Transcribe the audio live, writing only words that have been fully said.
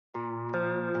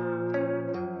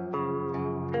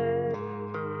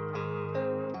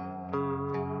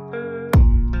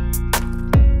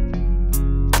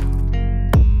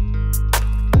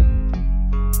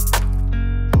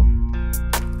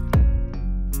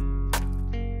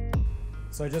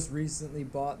So I just recently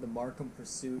bought the Marcum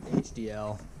Pursuit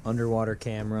HDL underwater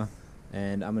camera,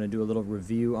 and I'm going to do a little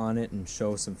review on it and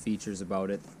show some features about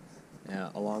it,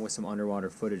 along with some underwater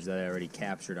footage that I already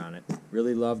captured on it.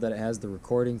 Really love that it has the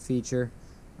recording feature.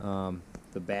 The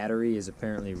battery is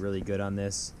apparently really good on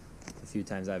this. The few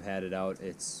times I've had it out,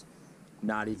 it's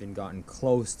not even gotten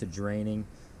close to draining.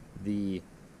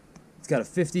 It's got a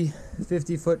 50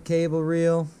 foot cable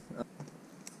reel.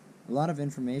 A lot of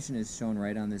information is shown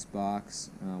right on this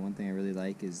box. One thing I really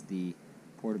like is the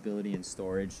portability and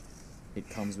storage. It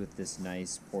comes with this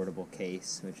nice portable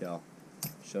case, which I'll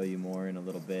show you more in a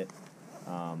little bit.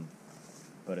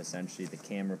 But essentially the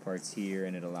camera part's here,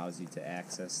 and it allows you to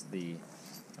access the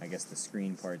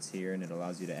screen part's here, and it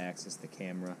allows you to access the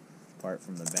camera part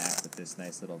from the back with this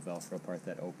nice little Velcro part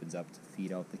that opens up to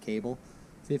feed out the cable.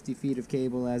 50 feet of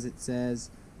cable, as it says.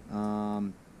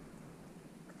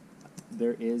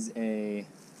 There is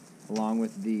along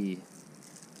with the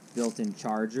built-in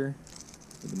charger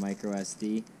with the micro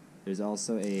SD, there's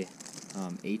also a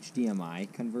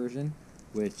HDMI conversion,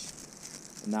 which,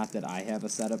 not that I have a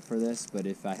setup for this, but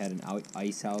if I had an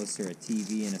ice house or a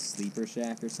TV in a sleeper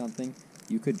shack or something,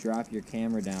 you could drop your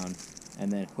camera down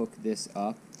and then hook this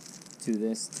up to the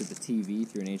TV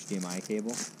through an HDMI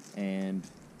cable and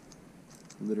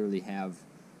literally have,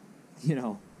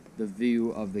 the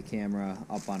view of the camera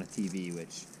up on a TV,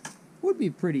 which would be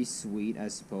pretty sweet, I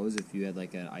suppose, if you had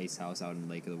like an ice house out in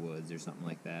Lake of the Woods or something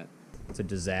like that. It's a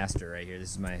disaster right here.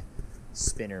 This is my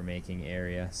spinner making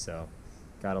area, so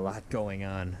got a lot going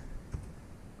on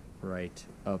right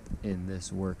up in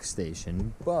this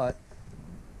workstation. But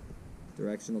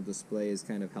directional display is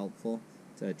kind of helpful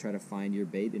to try to find your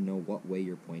bait and know what way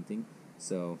you're pointing.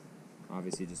 So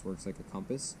obviously it just works like a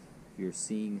compass. If you're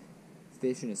seeing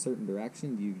fish in a certain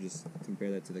direction, you just compare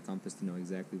that to the compass to know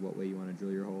exactly what way you want to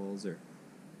drill your holes or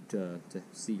to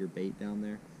see your bait down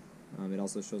there. It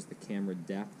also shows the camera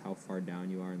depth, how far down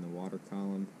you are in the water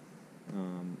column,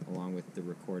 along with the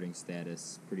recording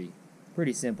status.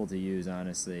 Pretty simple to use,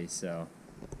 honestly. So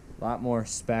a lot more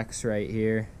specs right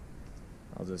here.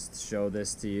 I'll just show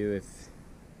this to you if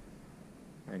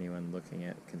anyone looking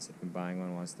at considering buying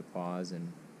one wants to pause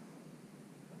and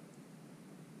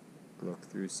look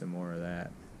through some more of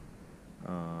that.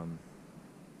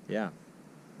 Yeah.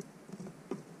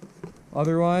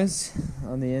 Otherwise,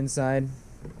 on the inside,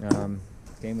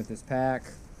 came with this pack.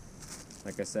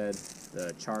 Like I said,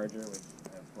 the charger, which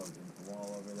I have plugged into the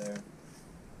wall over there.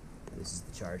 This is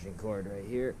the charging cord right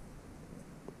here.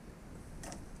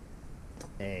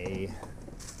 The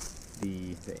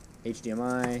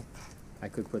HDMI. I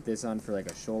could put this on for like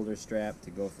a shoulder strap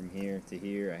to go from here to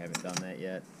here. I haven't done that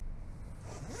yet.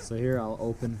 So here I'll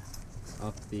open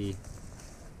up the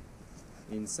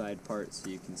inside part so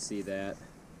you can see that.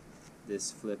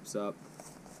 This flips up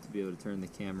to be able to turn the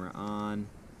camera on.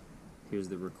 Here's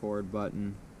the record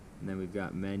button, and then we've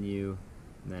got menu,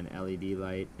 and then LED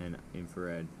light and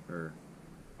infrared, or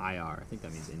IR, I think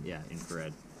that means,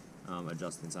 infrared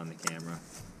adjustments on the camera,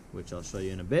 which I'll show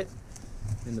you in a bit.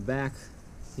 In the back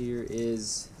here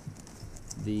is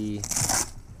the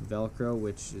Velcro,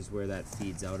 which is where that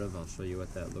feeds out of. I'll show you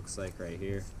what that looks like right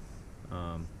here.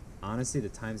 Honestly, the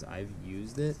times I've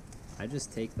used it, I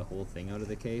just take the whole thing out of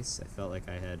the case. I felt like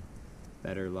I had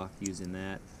better luck using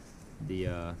that.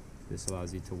 This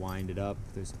allows you to wind it up.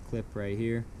 There's a clip right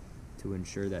here to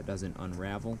ensure that doesn't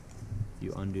unravel. If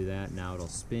you undo that, now it'll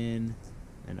spin,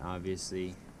 and obviously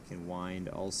you can wind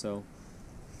also.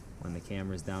 When the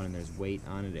camera's down and there's weight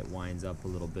on it, it winds up a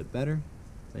little bit better.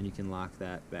 Then you can lock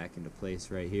that back into place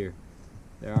right here.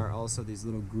 There are also these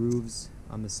little grooves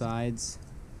on the sides,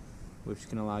 which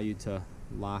can allow you to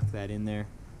lock that in there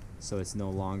so it's no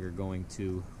longer going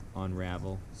to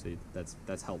unravel. So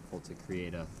that's helpful to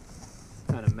create a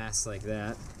kind of mess like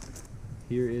that.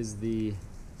 Here is the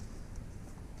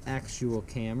actual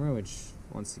camera, which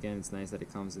once again, it's nice that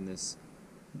it comes in this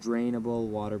drainable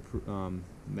waterproof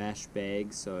mesh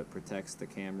bag, so it protects the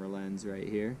camera lens right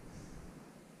here.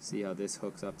 See how this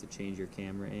hooks up to change your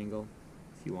camera angle.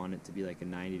 If you want it to be like a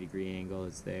 90-degree angle,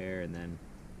 it's there, and then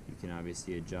you can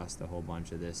obviously adjust a whole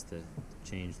bunch of this to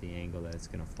change the angle that it's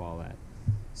going to fall at.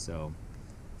 So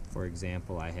for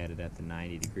example, I had it at the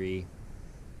 90-degree,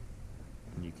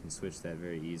 and you can switch that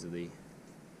very easily,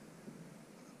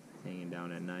 hanging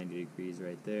down at 90 degrees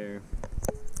right there.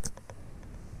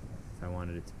 If I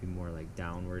wanted it to be more like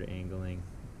downward angling,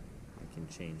 I can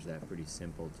change that pretty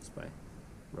simple just by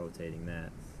rotating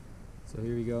that. So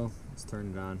here we go. Let's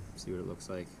turn it on, see what it looks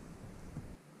like.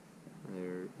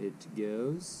 There it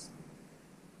goes.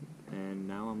 And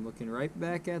now I'm looking right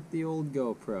back at the old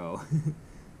GoPro.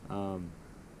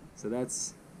 So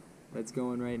that's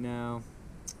going right now.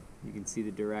 You can see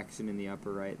the direction in the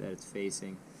upper right that it's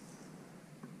facing.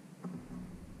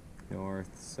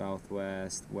 North,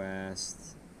 southwest,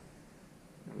 west.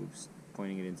 Oops,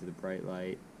 pointing it into the bright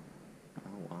light.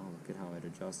 Oh wow, look at how it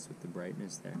adjusts with the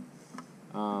brightness there.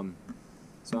 So I'm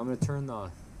going to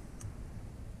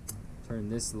turn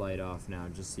this light off now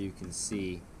just so you can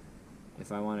see.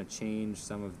 If I want to change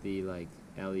some of the like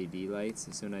LED lights,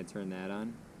 as soon as I turn that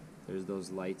on, there's those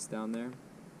lights down there,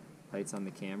 lights on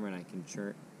the camera, and I can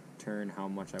turn how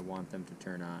much I want them to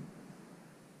turn on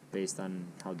based on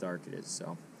how dark it is.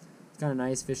 So it's kind of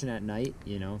nice fishing at night,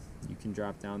 you know, you can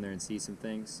drop down there and see some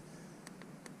things.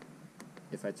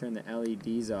 If I turn the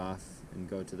LEDs off and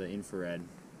go to the infrared,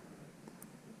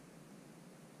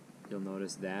 you'll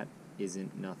notice that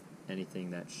isn't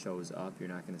anything that shows up. You're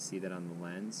not going to see that on the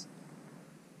lens.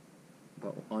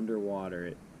 But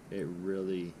underwater, it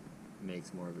really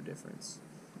makes more of a difference.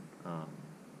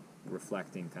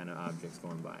 Reflecting kind of objects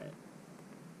going by it.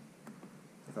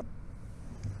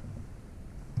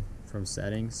 From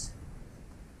settings,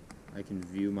 I can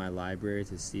view my library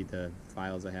to see the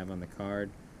files I have on the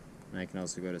card. And I can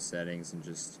also go to settings and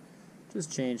just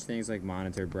change things like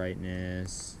monitor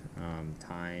brightness,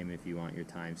 time if you want your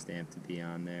timestamp to be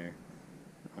on there.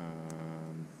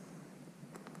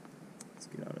 Let's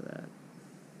get out of that.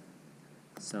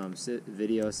 Some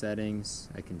video settings,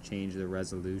 I can change the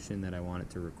resolution that I want it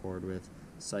to record with,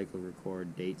 cycle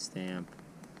record, date stamp,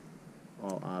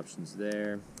 all options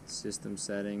there. System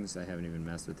settings, I haven't even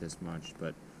messed with this much,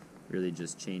 but really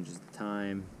just changes the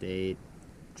time, date,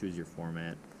 choose your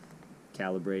format.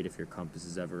 Calibrate if your compass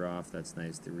is ever off, that's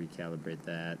nice to recalibrate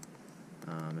that.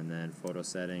 And then photo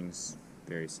settings,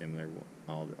 very similar,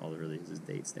 all it really is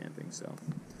date stamping, so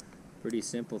pretty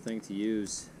simple thing to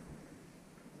use.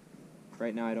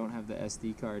 Right now I don't have the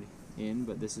SD card in,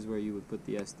 but this is where you would put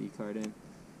the SD card in.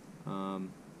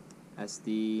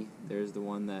 SD, there's the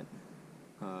one that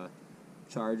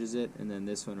charges it, and then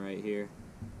this one right here,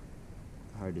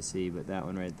 hard to see, but that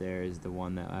one right there is the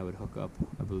one that I would hook up,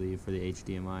 I believe, for the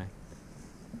HDMI.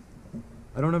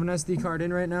 I don't have an SD card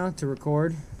in right now to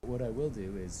record. What I will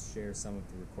do is share some of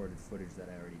the recorded footage that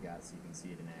I already got so you can see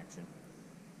it in action.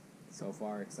 So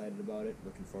far, excited about it,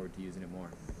 looking forward to using it more.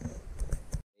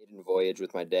 Maiden voyage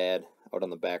with my dad out on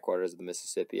the backwaters of the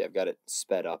Mississippi. I've got it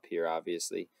sped up here,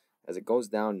 obviously. As it goes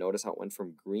down, notice how it went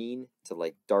from green to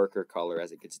like darker color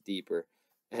as it gets deeper.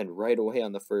 And right away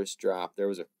on the first drop, there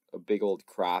was a big old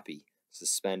crappie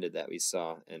suspended that we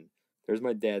saw. And there's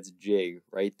my dad's jig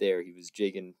right there. He was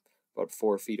jigging about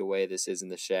 4 feet away. This is in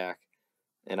the shack.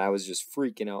 And I was just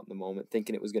freaking out in the moment,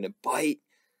 thinking it was going to bite.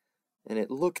 And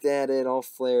it looked at it, all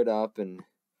flared up, and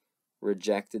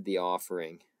rejected the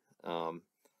offering.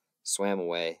 Swam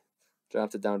away.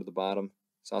 Dropped it down to the bottom.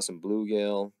 Saw some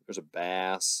bluegill. There's a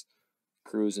bass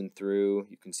cruising through.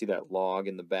 You can see that log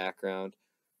in the background.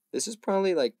 This is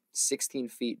probably like 16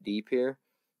 feet deep here.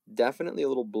 Definitely a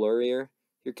little blurrier.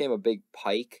 Here came a big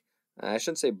pike. I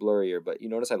shouldn't say blurrier, but you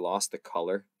notice I lost the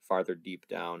color farther deep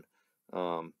down.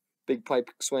 Big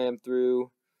pike swam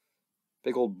through.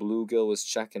 Big old bluegill was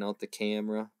checking out the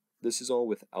camera. This is all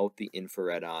without the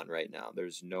infrared on right now.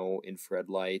 There's no infrared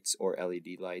lights or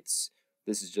LED lights.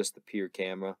 This is just the pure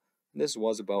camera. And this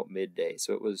was about midday,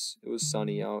 so it was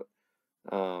sunny out.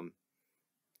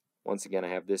 Once again, I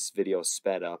have this video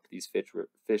sped up. These fish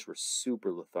were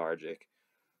super lethargic,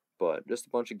 but just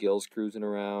a bunch of gills cruising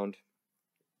around.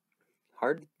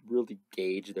 Hard to really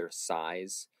gauge their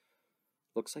size.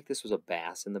 Looks like this was a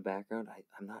bass in the background.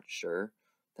 I'm not sure.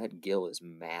 That gill is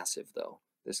massive though.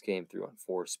 This came through on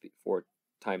 4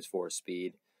 times 4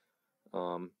 speed.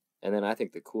 And then I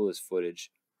think the coolest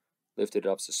footage, lifted it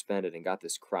up suspended and got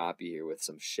this crappie here with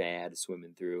some shad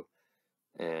swimming through.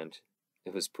 And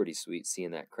it was pretty sweet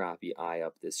seeing that crappie eye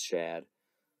up this shad.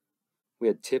 We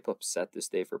had tip-up set this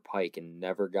day for pike and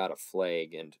never got a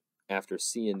flag. And after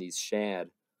seeing these shad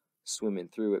swimming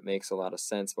through, it makes a lot of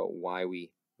sense about why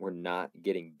we were not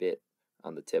getting bit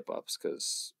on the tip-ups,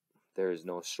 because there is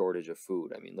no shortage of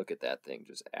food. I mean, look at that thing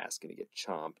just asking to get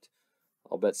chomped.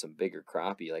 I'll bet some bigger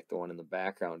crappie, like the one in the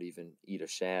background, even eat a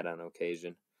shad on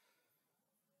occasion.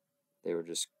 They were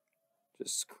just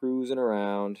cruising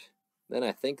around. Then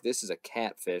I think this is a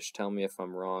catfish. Tell me if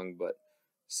I'm wrong, but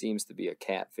seems to be a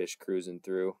catfish cruising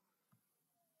through.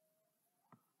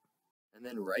 And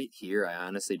then right here, I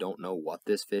honestly don't know what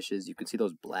this fish is. You can see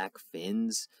those black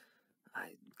fins.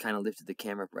 I kind of lifted the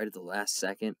camera up right at the last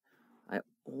second. I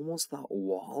almost thought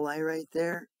walleye right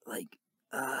there. Like,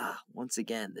 once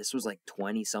again, this was like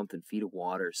 20-something feet of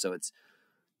water, so it's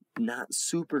not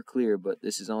super clear, but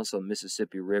this is also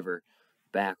Mississippi River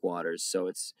backwaters, so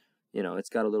it's, you know, it's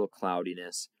got a little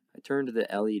cloudiness. I turned the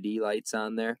LED lights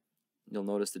on there. You'll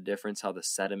notice the difference, how the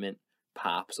sediment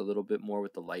pops a little bit more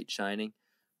with the light shining.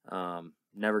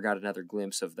 Never got another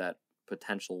glimpse of that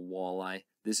potential walleye.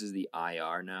 This is the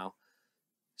IR now.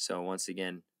 So once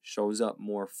again, shows up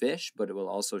more fish, but it will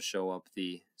also show up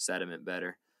the sediment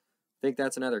better. I think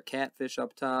that's another catfish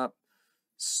up top,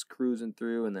 cruising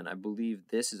through, and then I believe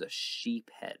this is a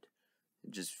sheephead.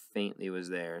 It just faintly was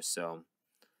there. So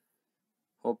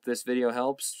hope this video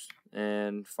helps,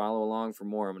 and follow along for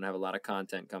more. I'm going to have a lot of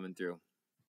content coming through.